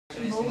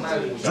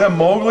Is that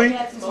Mowgli?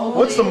 Yeah, it's Mowgli.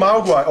 What's the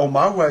Mogwai? Oh,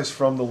 Mogwai's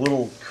from the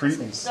Little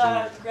Cretans.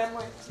 The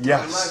gremlin.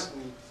 Yes.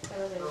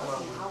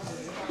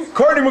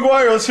 Courtney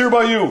McGuire, let's hear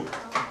about you.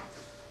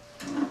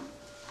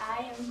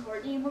 I am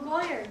Courtney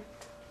McGuire.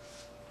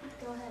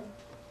 Go ahead.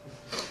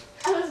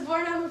 I was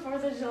born on the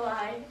 4th of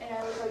July, and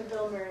I look like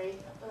Bill Murray,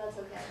 but that's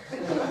okay.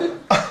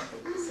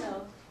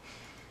 So,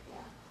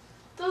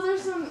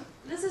 yeah.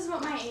 This is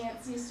what my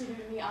aunts used to do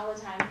to me all the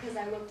time, because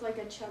I looked like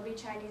a chubby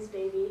Chinese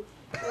baby.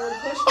 They would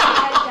push my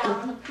head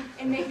down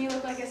and make me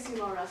look like a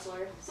sumo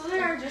wrestler. So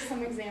there are just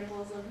some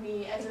examples of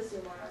me as a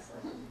sumo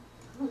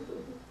wrestler.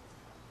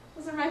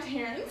 Those are my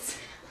parents.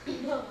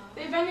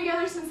 They've been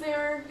together since they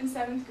were in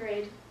 7th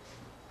grade.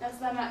 That's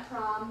them at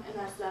prom, and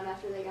that's them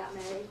after they got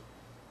married.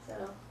 So,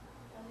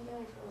 been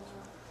together for a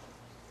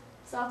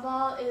while.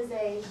 Softball is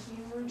a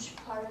huge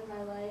part of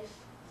my life.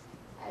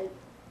 I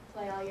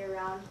play all year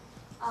round.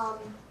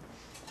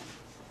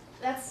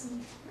 That's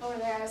over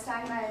there. I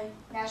signed my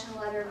national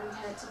letter of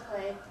intent to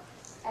play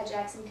at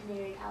Jackson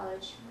Community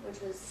College,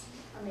 which was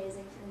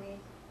amazing for me.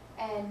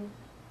 And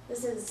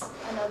this is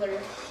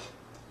another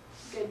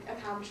good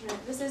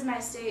accomplishment. This is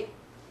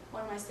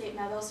one of my state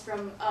medals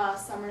from a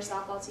summer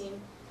softball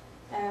team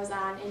that I was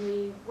on, and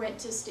we went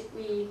to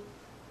we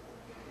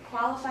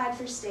qualified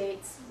for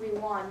states, we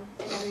won,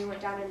 and then we went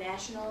down to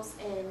nationals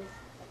in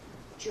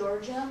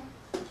Georgia,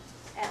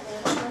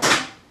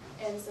 Atlanta,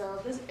 and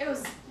so it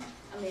was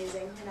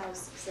amazing, and I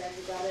was excited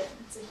about it.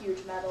 It's a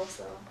huge medal,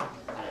 so I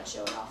thought I'd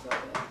show it off real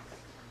quick.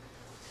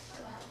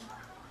 Go ahead.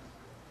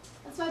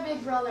 That's my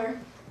big brother,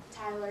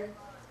 Tyler.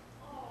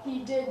 He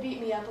did beat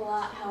me up a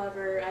lot,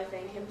 however, I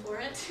thank him for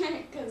it,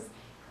 because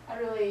I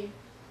really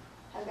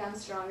have gotten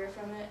stronger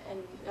from it,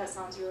 and that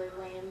sounds really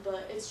lame,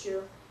 but it's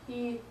true.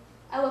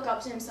 I look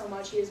up to him so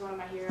much. He is one of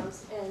my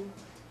heroes, and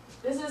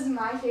this is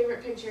my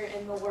favorite picture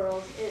in the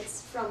world.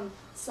 It's from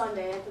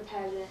Sunday at the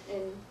pageant,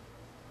 and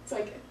it's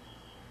like an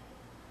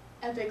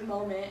epic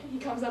moment. He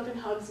comes up and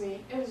hugs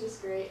me. It was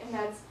just great, and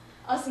that's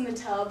us in the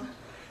tub.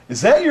 Is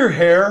that your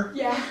hair?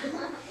 Yeah.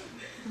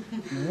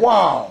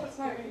 Wow. That's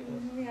not right.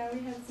 Yeah,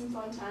 we had some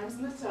fun times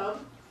in the tub.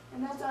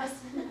 And that's us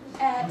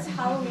at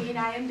Halloween.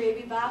 I am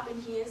Baby Bop,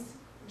 and he is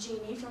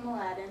Genie from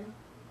Aladdin.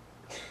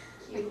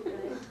 Cute,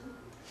 right?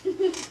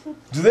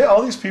 Do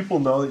all these people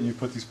know that you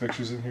put these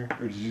pictures in here?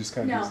 Or did you just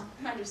kind of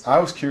No, I just... I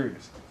was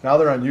curious. Now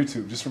they're on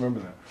YouTube. Just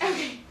remember that.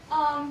 Okay.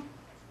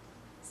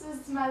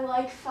 This is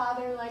my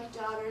father,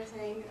 daughter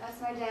thing.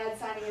 That's my dad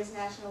signing his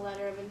national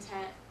letter of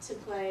intent to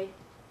play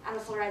on a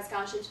full-ride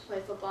scholarship to play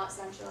football at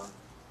Central.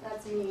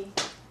 That's me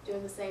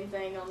doing the same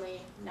thing,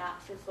 only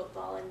not for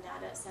football and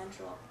not at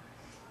Central.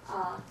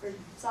 For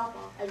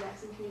softball at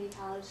Jackson Community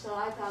College. So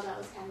I thought that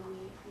was kind of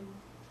neat, and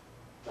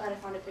glad I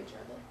found a picture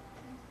of it.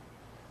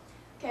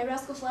 Okay,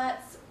 Rascal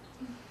Flatts.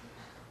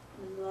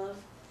 I'm in love.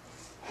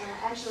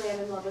 Actually, I'm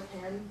in love with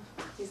him.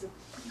 He's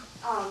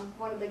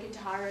one of the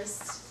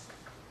guitarists.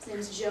 His name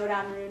is Joe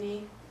Don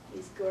Rooney.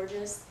 He's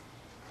gorgeous.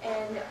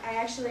 And I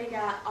actually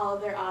got all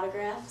of their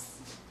autographs.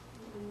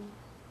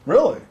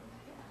 Really?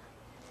 Yeah.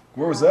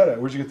 Where was that at?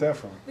 Where'd you get that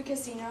from? The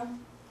casino.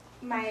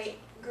 My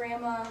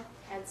grandma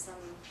had some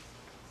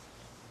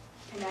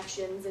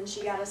connections, and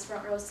she got us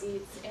front row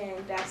seats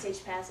and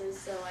backstage passes,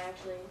 so I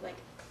actually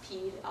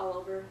peed all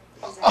over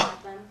because I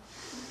got them.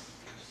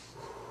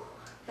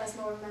 Best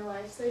moment of my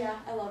life. So yeah,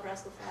 I love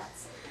Rascal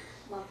Flatts.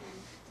 Love him.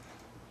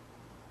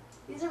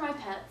 These are my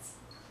pets.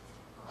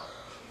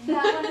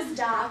 That one is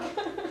Doc.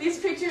 These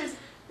pictures,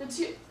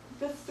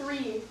 the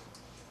three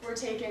were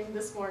taken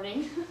this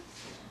morning.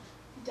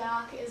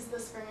 Doc is the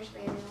Springer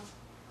Spaniel.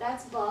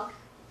 That's Buck.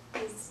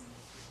 He's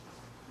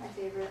my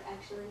favorite,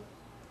 actually.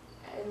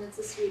 And it's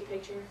a sweet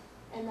picture.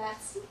 And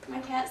that's my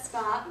cat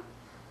Spot.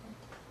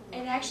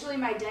 And actually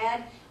my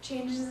dad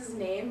changes his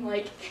name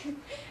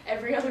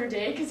every other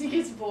day because he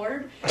gets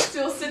bored.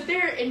 So he'll sit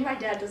there, and my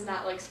dad does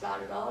not like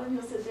Spot at all, and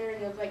he'll sit there and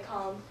he'll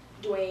call him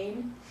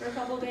Dwayne for a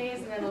couple days,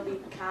 and then it'll be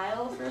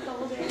Kyle for a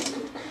couple days.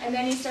 And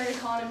then he started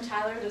calling him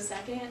Tyler the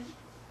Second.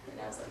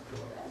 And I was like,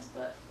 cool,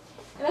 Dad.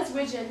 And that's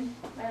Widgeon,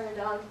 my other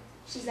dog.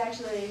 She's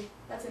actually,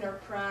 that's in her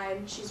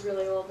prime. She's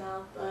really old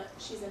now, but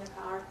she's in a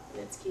car,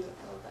 and it's cute.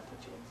 I love that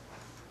picture.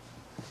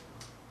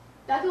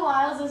 Becca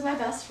Wiles is my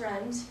best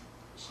friend.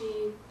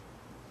 She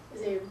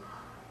is a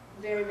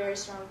very, very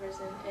strong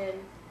person, and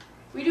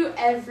we do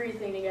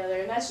everything together,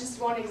 and that's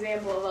just one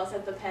example of us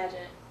at the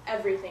pageant.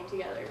 Everything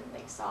together,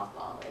 like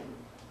softball. And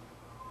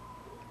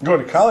you're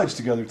going to college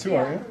together too,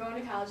 aren't you? Yeah, we're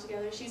going to college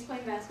together. She's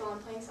playing basketball, I'm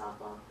playing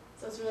softball,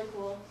 so it's really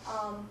cool.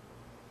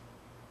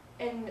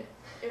 And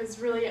it was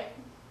really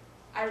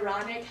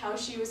ironic how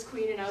she was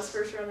queen and I was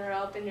first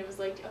runner-up, and it was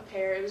like a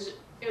pair. It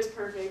was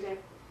perfect. It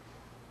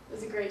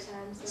was a great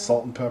time. So.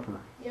 Salt and pepper.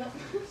 Yep.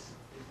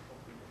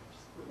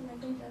 And I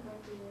think that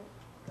might be it.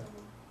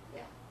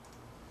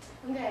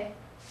 Yeah. Okay.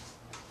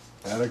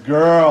 Atta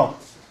girl.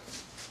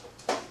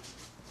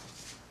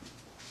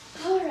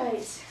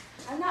 Alright.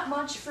 I'm not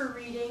much for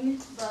reading,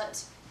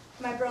 but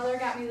my brother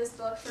got me this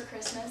book for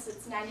Christmas.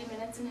 It's 90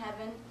 Minutes in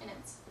Heaven, and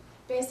it's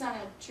based on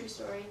a true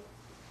story.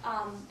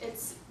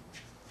 It's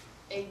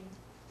a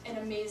an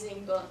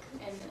amazing book,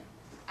 and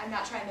I'm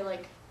not trying to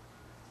like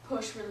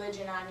push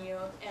religion on you,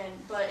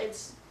 but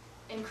it's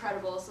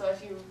incredible. So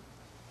if you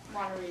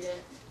want to read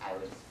it, I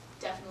would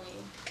definitely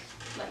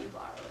let you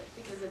borrow it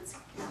because it's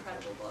an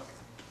incredible book.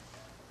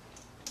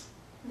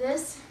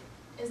 This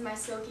is my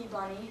silky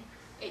bunny.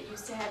 It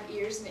used to have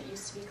ears and it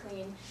used to be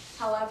clean.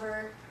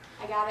 However,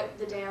 I got it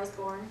the day I was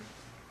born,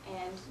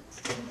 and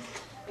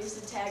I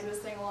used to tag this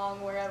thing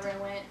along wherever I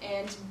went,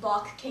 and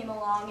Buck came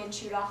along and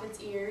chewed off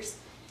its ears,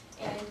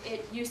 and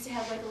it used to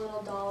have like a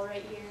little doll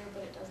right here,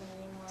 but it doesn't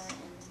anymore,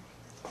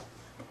 and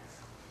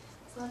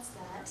so that's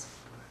that.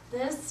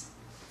 This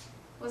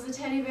was a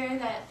teddy bear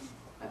that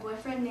my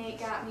boyfriend Nate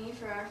got me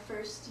for our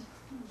first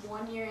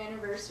 1-year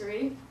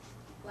anniversary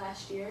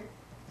last year,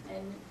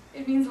 and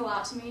it means a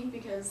lot to me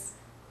because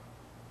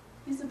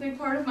he's a big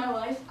part of my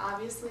life,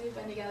 obviously.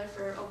 Been together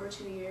for over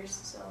 2 years,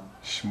 so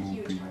huge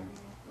part of my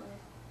life.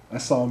 I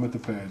saw him at the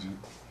pageant.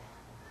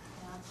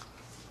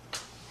 Yeah.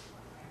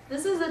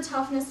 This is a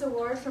toughness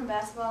award from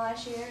basketball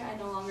last year. I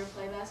no longer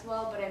play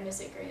basketball, but I miss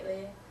it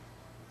greatly.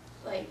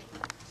 Like,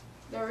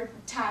 there were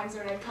times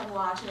when I'd come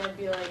watch and I'd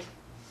be like,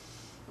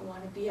 I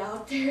want to be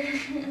out there.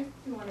 I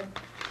want to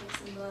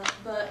kick some butt.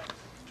 But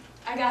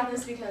I got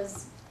this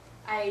because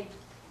I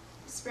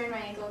sprained my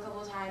ankle a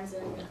couple of times,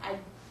 and I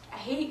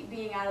hate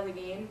being out of the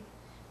game,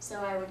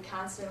 so I would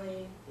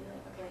constantly be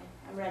like, okay,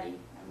 I'm ready.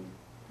 I'm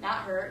not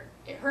hurt.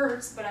 It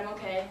hurts, but I'm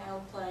okay.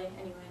 I'll play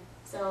anyway.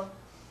 So.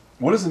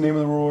 What is the name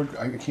of the award?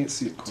 I can't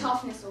see it clearly.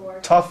 Toughness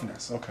award.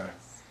 Toughness, okay.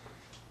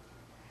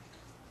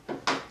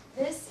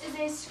 This is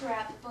a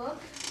scrapbook.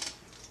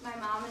 My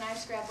mom and I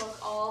scrapbook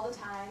all the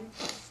time,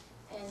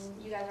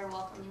 and you guys are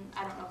welcome.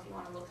 I don't know if you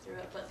want to look through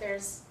it, but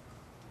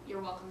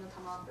you're welcome to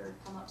come up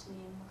to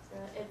me and look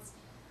through it. It's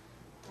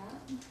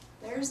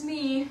there's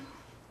me.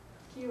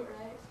 Cute,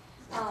 right?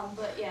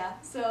 But yeah,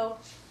 so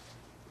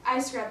I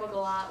scrapbook a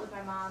lot with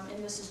my mom,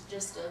 and this is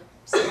just a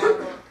small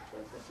book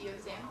with a few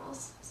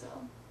examples. So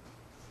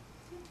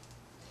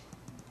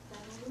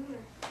that'll do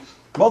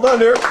it. Well done,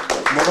 dear.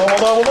 Well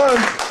done, well done, well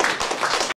done.